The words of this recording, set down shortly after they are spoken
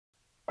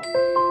Hello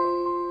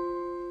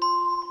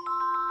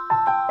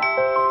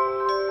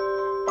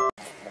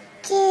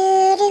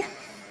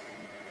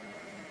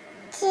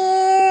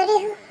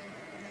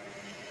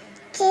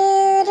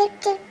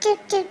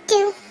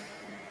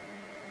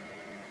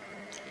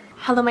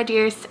my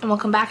dears, and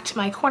welcome back to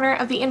my corner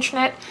of the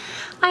internet.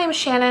 I am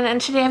Shannon,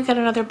 and today I've got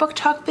another book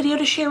talk video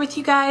to share with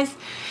you guys.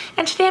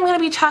 And today I'm going to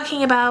be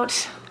talking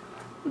about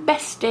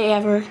Best Day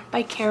Ever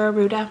by Kaira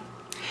Rouda.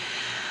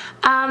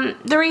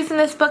 The reason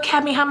this book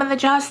had me humming the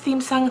Jaws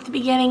theme song at the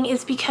beginning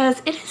is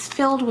because it is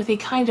filled with a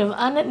kind of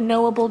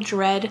unknowable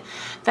dread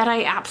that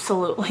I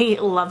absolutely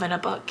love in a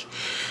book.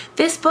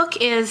 This book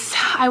is,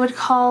 I would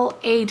call,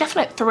 a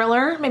definite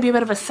thriller, maybe a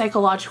bit of a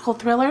psychological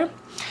thriller.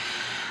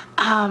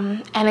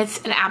 And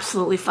it's an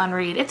absolutely fun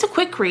read. It's a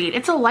quick read.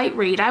 It's a light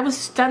read. I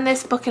was done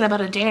this book in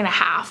about a day and a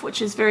half,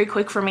 which is very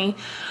quick for me,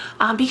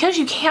 because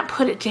you can't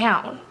put it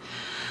down.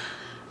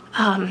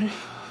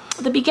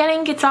 The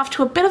beginning gets off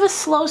to a bit of a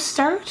slow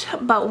start,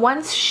 but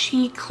once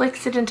she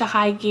clicks it into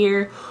high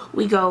gear,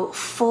 we go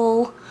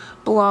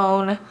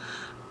full-blown,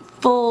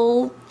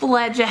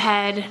 full-fledged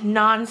ahead,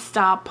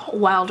 non-stop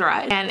wild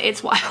ride, and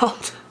it's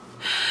wild.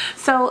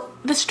 So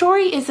the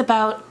story is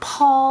about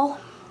Paul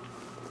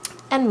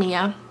and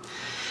Mia.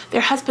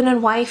 They're husband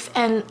and wife,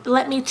 and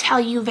let me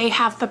tell you, they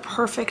have the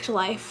perfect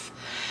life.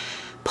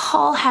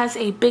 Paul has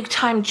a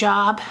big-time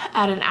job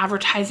at an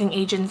advertising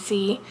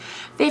agency.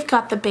 They've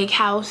got the big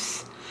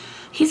house.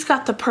 He's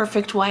got the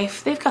perfect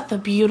wife. They've got the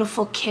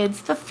beautiful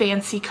kids, the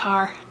fancy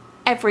car,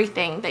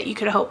 everything that you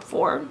could hope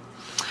for.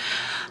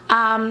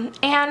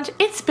 And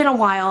it's been a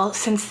while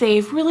since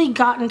they've really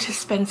gotten to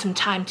spend some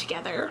time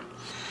together.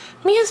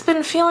 Mia's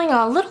been feeling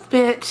a little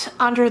bit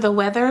under the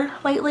weather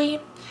lately.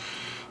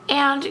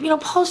 And, you know,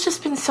 Paul's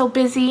just been so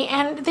busy,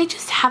 and they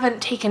just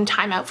haven't taken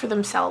time out for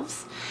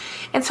themselves.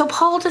 And so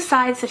Paul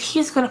decides that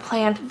he's going to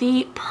plan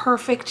the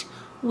perfect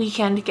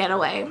weekend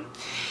getaway.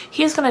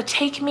 He is going to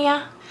take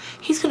Mia,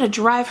 he's going to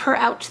drive her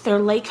out to their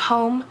lake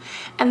home,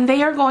 and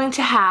they are going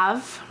to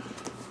have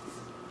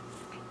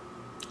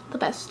the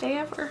best day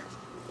ever.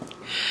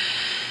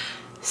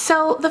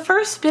 So the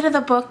first bit of the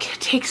book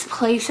takes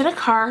place in a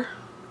car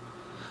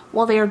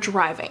while they are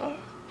driving.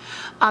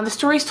 The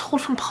story is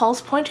told from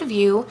Paul's point of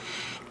view,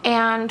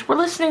 and we're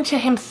listening to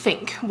him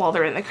think while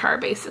they're in the car,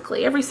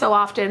 basically. Every so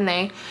often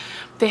they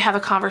have a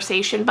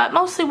conversation, but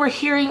mostly we're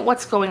hearing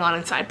what's going on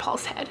inside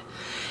Paul's head.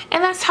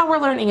 And that's how we're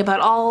learning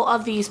about all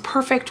of these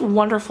perfect,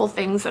 wonderful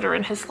things that are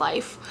in his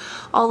life,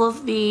 all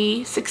of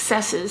the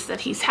successes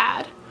that he's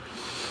had.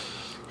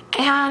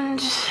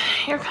 And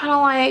you're kind of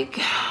like,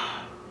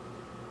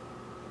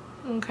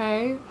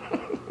 okay,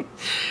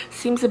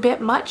 seems a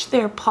bit much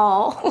there,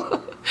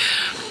 Paul.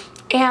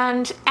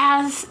 And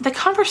as the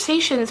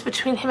conversations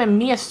between him and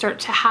Mia start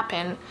to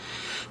happen,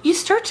 you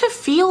start to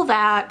feel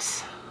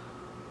that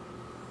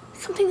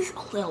something's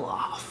a little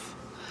off.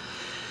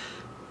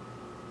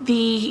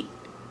 The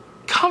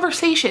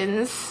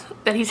conversations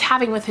that he's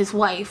having with his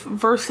wife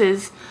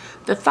versus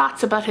the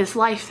thoughts about his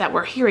life that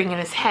we're hearing in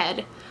his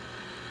head,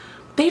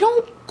 they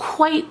don't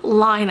quite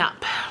line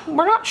up.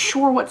 We're not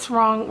sure what's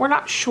wrong, we're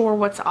not sure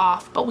what's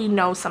off, but we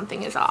know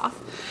something is off.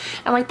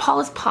 And like, Paul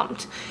is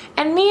pumped.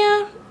 And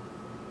Mia,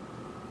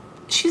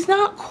 she's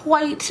not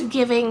quite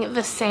giving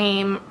the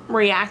same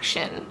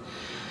reaction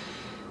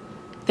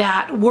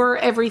that were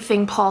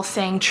everything Paul's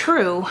saying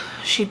true,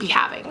 she'd be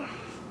having.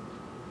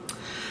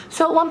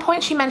 So at one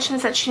point she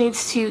mentions that she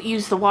needs to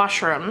use the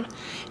washroom,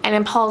 and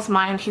in Paul's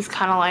mind he's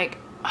kind of like,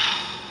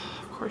 oh,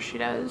 of course she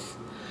does.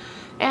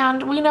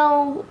 And we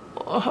know,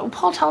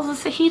 Paul tells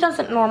us that he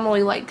doesn't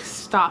normally like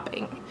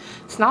stopping.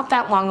 It's not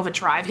that long of a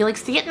drive. He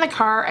likes to get in the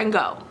car and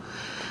go.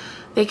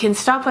 They can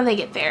stop when they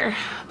get there,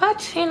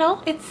 but you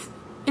know, it's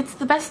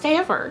the best day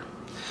ever.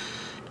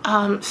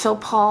 So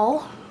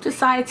Paul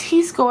decides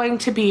he's going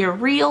to be a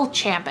real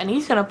champ, and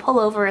he's going to pull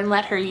over and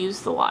let her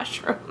use the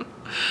washroom.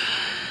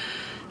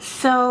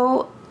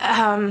 So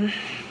that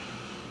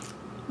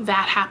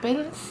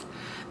happens.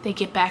 They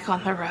get back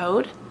on the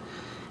road,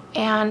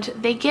 and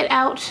they get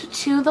out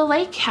to the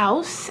lake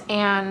house,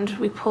 and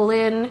we pull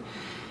in,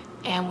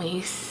 and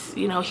we,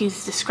 you know,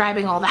 he's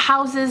describing all the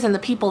houses and the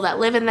people that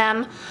live in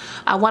them.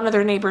 One of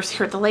their neighbors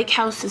here at the lake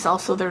house is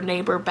also their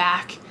neighbor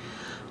back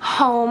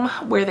home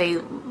where they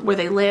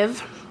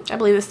live. I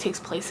believe this takes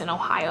place in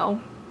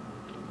Ohio.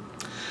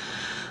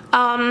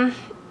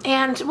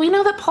 And we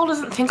know that Paul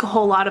doesn't think a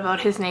whole lot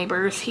about his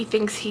neighbors. He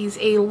thinks he's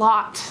a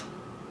lot,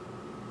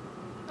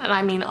 and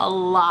I mean a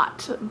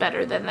lot,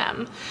 better than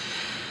them.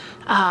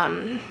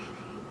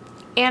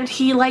 And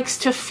he likes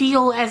to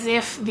feel as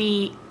if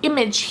the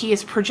image he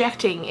is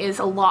projecting is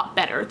a lot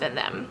better than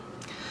them.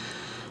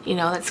 You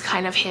know, that's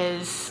kind of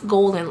his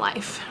goal in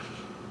life.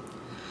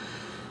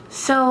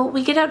 So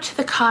we get out to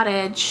the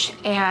cottage,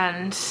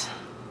 and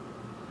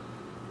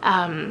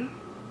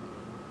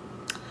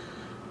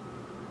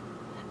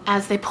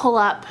as they pull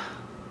up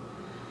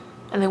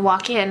and they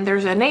walk in,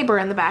 there's a neighbor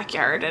in the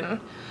backyard, and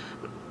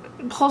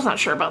Paul's not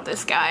sure about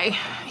this guy.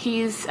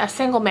 He's a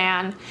single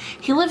man.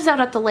 He lives out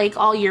at the lake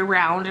all year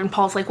round, and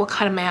Paul's like, what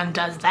kind of man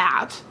does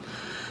that?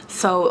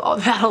 So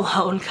that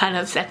alone kind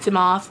of sets him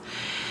off.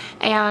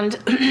 And,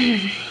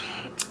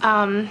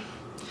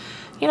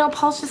 you know,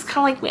 Paul's just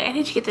kind of like, I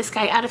need to get this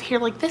guy out of here.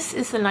 Like, this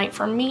is the night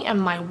for me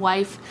and my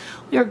wife.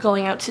 We are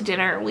going out to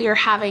dinner. We are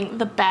having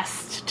the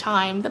best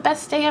time, the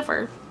best day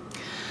ever.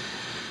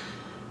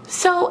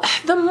 So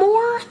the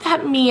more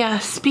that Mia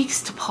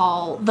speaks to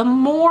Paul, the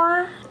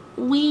more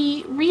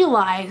we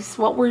realize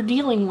what we're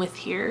dealing with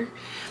here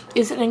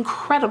is an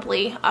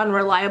incredibly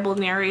unreliable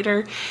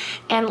narrator.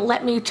 And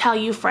let me tell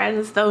you,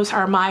 friends, those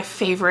are my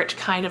favorite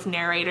kind of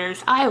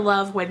narrators. I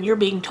love when you're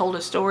being told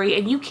a story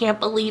and you can't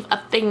believe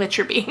a thing that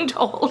you're being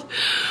told.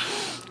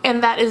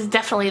 And that is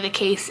definitely the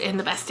case in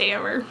The Best Day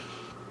Ever.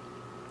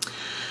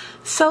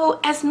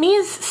 So as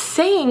Mia's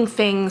saying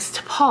things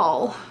to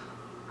Paul,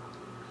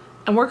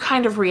 and we're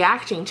kind of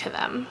reacting to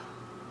them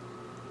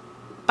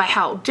by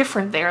how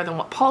different they are than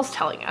what Paul's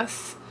telling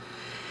us,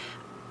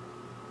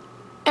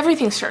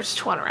 everything starts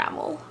to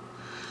unravel.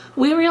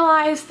 We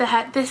realize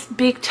that this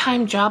big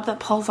time job that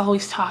Paul's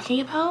always talking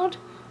about,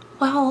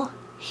 well,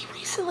 he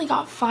recently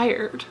got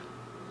fired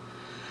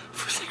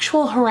for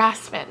sexual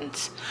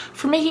harassment,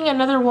 for making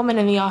another woman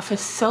in the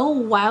office so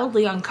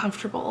wildly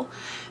uncomfortable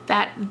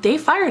that they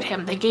fired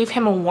him. They gave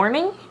him a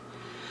warning.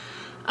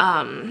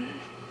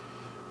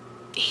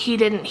 He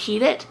didn't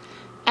heed it,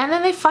 and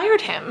then they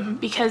fired him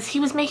because he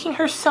was making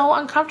her so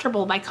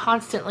uncomfortable by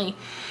constantly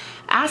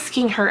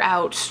asking her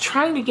out,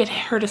 trying to get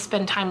her to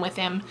spend time with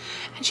him.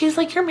 And she's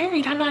like, you're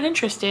married, I'm not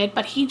interested.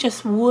 But he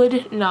just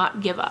would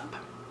not give up.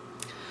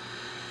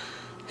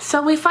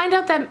 So we find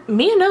out that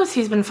Mia knows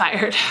he's been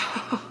fired.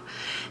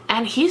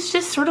 And he's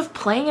just sort of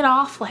playing it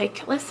off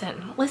like,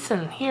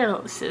 listen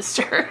here,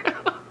 sister.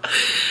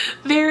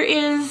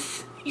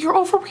 You're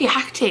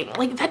overreacting.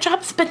 Like, that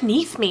job's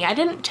beneath me. I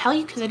didn't tell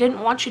you because I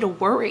didn't want you to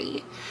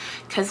worry.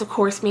 Because, of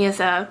course,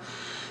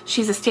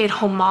 she's a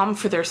stay-at-home mom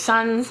for their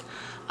sons.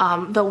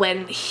 Though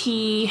when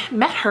he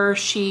met her,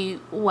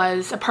 she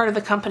was a part of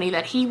the company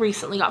that he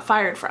recently got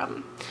fired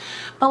from.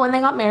 But when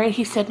they got married,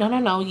 he said,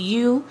 no,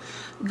 you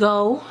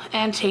go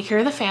and take care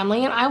of the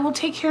family and I will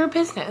take care of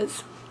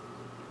business.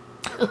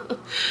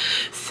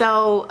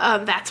 So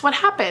that's what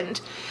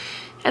happened.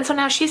 And so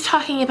now she's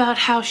talking about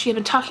how she had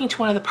been talking to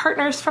one of the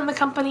partners from the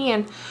company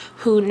and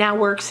who now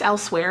works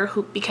elsewhere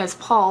because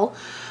Paul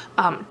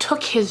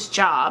took his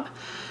job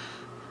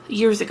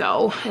years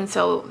ago. And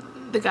so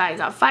the guy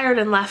got fired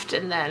and left,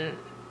 and then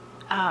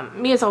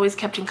Mia's always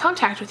kept in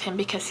contact with him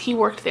because he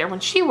worked there when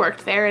she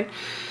worked there.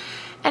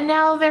 And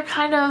now they're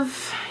kind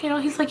of, you know,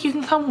 he's like, you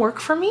can come work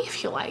for me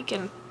if you like.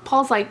 And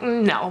Paul's like,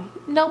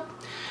 nope,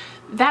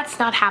 that's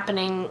not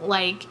happening.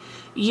 Like,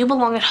 you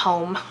belong at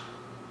home.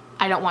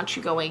 I don't want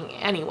you going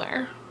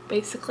anywhere,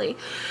 basically.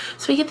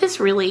 So we get this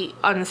really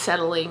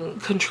unsettling,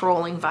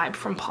 controlling vibe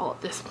from Paul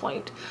at this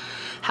point.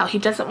 How he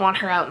doesn't want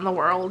her out in the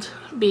world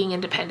being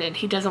independent.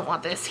 He doesn't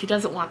want this. He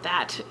doesn't want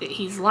that.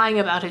 He's lying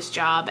about his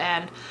job.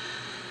 And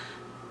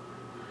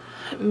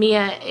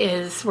Mia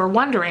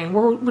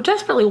we're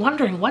desperately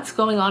wondering what's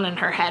going on in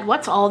her head.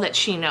 What's all that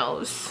she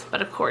knows?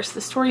 But of course,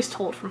 the story's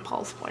told from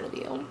Paul's point of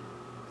view.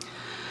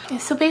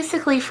 So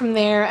basically from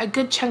there, a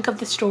good chunk of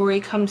the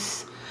story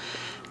comes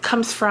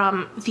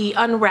from the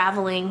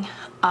unraveling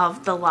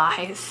of the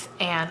lies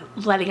and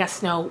letting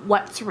us know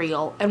what's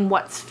real and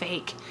what's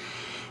fake.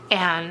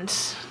 And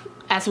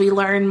as we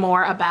learn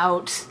more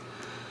about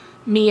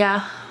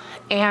Mia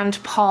and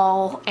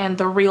Paul and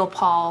the real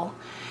Paul,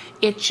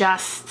 it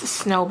just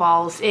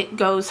snowballs. It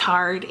goes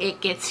hard, it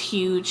gets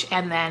huge,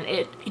 and then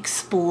it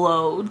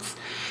explodes.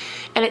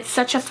 And it's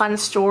such a fun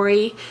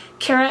story.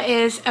 Kaira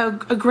is a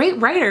great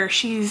writer.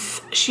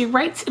 She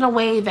writes in a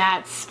way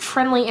that's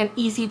friendly and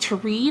easy to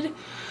read.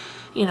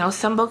 You know,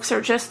 some books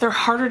they're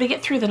harder to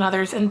get through than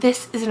others, and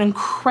this is an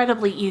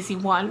incredibly easy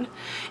one.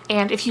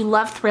 And if you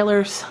love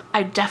thrillers,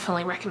 I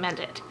definitely recommend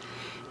it.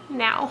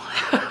 Now,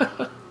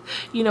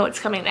 you know what's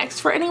coming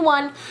next. For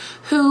anyone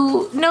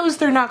who knows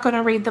they're not going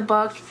to read the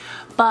book,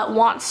 but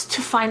wants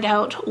to find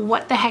out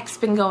what the heck's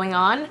been going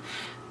on,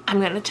 I'm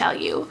going to tell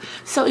you.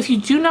 So if you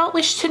do not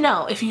wish to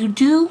know, if you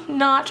do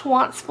not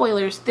want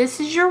spoilers,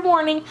 this is your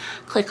warning.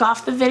 Click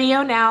off the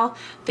video now.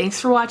 Thanks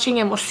for watching,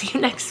 and we'll see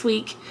you next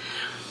week.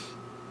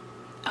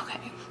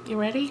 Okay, you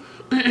ready?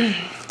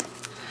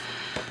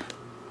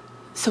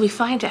 So we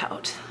find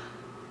out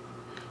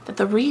that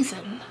the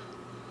reason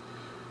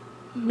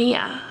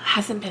Mia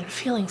hasn't been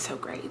feeling so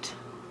great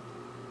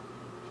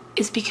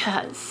is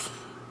because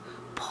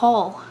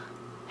Paul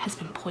has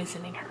been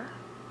poisoning her.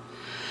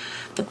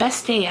 The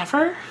best day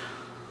ever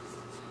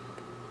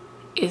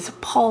is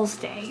Paul's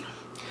day,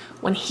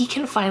 when he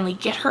can finally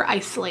get her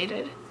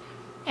isolated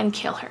and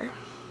kill her.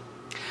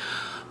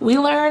 We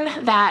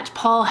learn that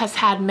Paul has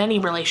had many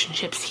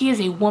relationships. He is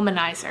a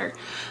womanizer,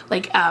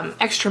 like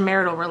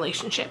extramarital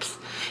relationships.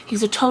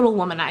 He's a total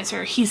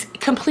womanizer. He's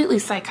completely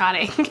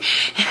psychotic,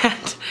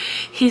 and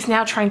he's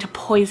now trying to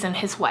poison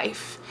his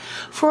wife.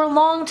 For a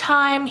long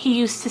time, he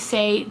used to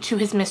say to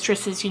his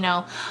mistresses, you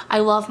know, I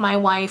love my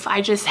wife,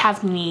 I just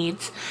have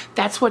needs.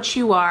 That's what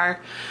you are.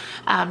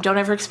 Don't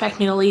ever expect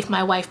me to leave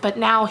my wife. But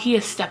now he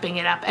is stepping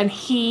it up and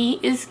he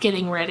is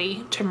getting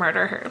ready to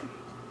murder her.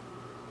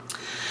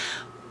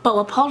 But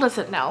what Paul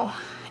doesn't know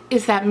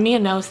is that Mia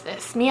knows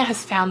this. Mia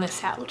has found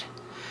this out.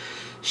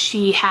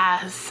 She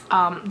has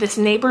this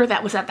neighbor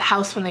that was at the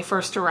house when they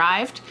first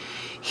arrived.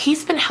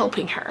 He's been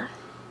helping her.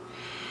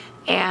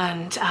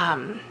 And,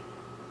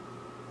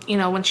 you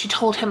know, when she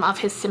told him of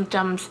his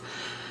symptoms,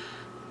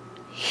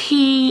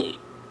 he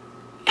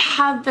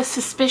had the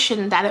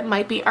suspicion that it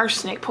might be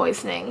arsenic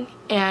poisoning.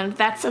 And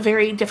that's a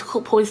very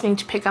difficult poisoning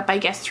to pick up, I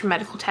guess, through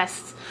medical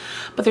tests.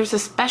 But there's a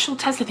special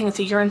test, I think it's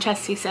a urine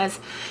test, he says,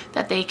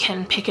 that they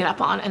can pick it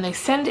up on. And they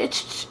send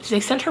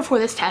her for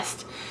this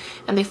test,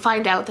 and they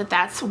find out that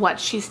that's what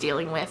she's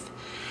dealing with.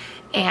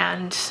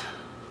 And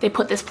they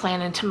put this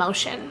plan into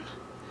motion.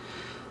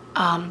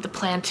 The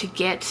plan to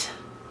get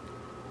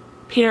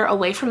Peter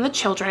away from the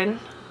children,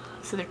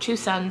 so they're 2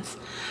 sons,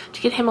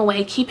 to get him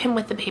away, keep him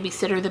with the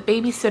babysitter. The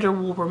babysitter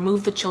will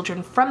remove the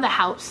children from the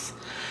house.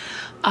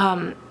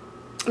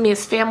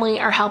 Mia's family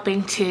are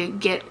helping to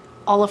get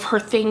all of her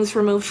things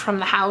removed from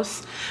the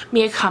house.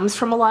 Mia comes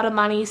from a lot of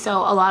money, so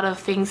a lot of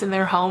things in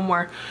their home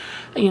were,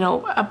 you know,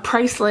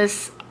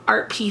 priceless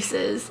art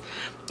pieces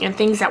and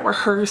things that were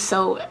hers,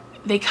 so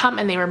they come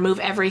and they remove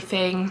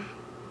everything.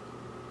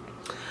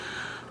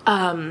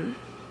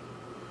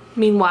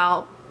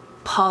 Meanwhile,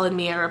 Paul and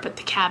Mia are up at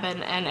the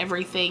cabin and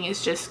everything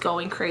is just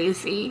going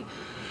crazy.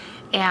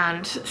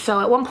 And so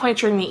at one point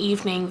during the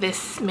evening,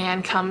 this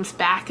man comes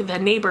back, the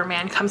neighbor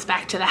man comes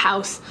back to the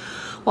house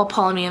while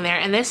Paul and Mia are there,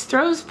 and this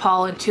throws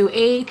Paul into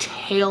a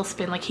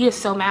tailspin. Like, he is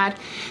so mad.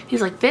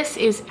 He's like, this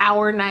is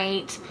our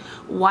night.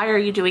 Why are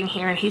you doing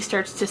here? And he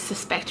starts to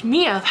suspect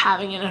Mia of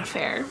having an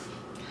affair.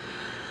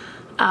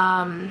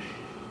 And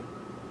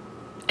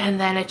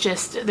then it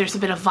just, there's a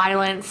bit of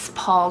violence.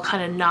 Paul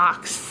kind of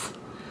knocks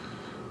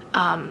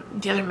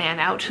the other man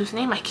out, whose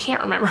name I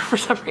can't remember for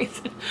some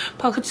reason.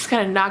 Paul just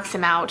kind of knocks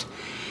him out,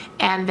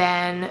 and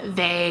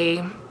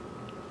then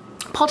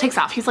Paul takes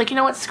off. He's like, you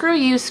know what, screw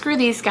you, screw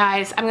these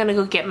guys, I'm gonna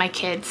go get my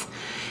kids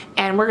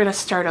and we're gonna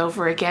start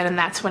over again. And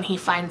that's when he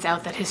finds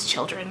out that his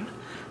children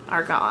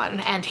are gone,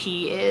 and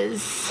he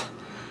is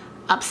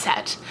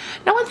upset.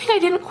 Now, one thing I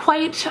didn't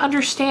quite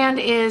understand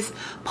is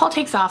Paul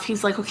takes off.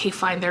 He's like, okay,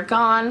 fine, they're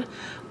gone,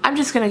 I'm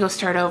just gonna go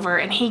start over.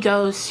 And he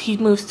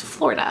moves to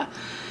Florida.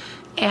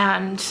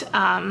 And,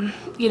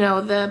 you know,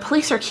 the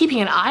police are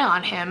keeping an eye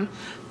on him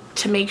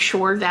to make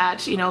sure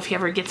that, you know, if he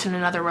ever gets in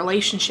another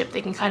relationship,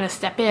 they can kind of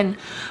step in.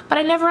 But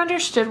I never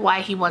understood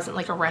why he wasn't,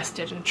 like,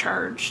 arrested and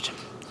charged.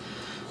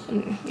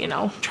 And, you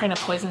know, trying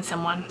to poison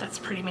someone, that's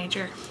pretty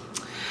major.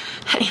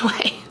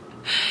 Anyway,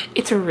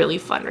 it's a really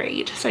fun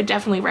read, so I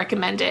definitely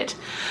recommend it.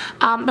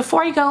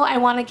 Before I go, I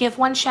want to give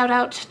one shout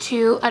out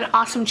to an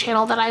awesome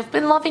channel that I've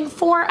been loving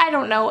for, I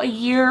don't know, a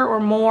year or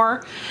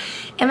more.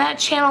 And that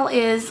channel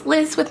is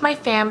Liz with My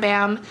Fam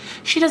Bam.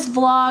 She does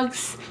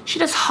vlogs, she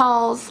does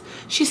hauls.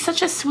 She's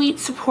such a sweet,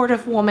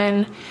 supportive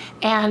woman.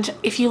 And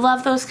if you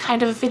love those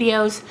kind of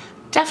videos,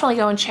 definitely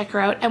go and check her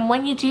out. And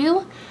when you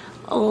do,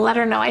 let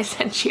her know I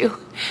sent you.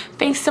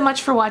 Thanks so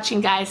much for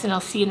watching, guys, and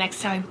I'll see you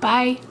next time.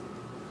 Bye.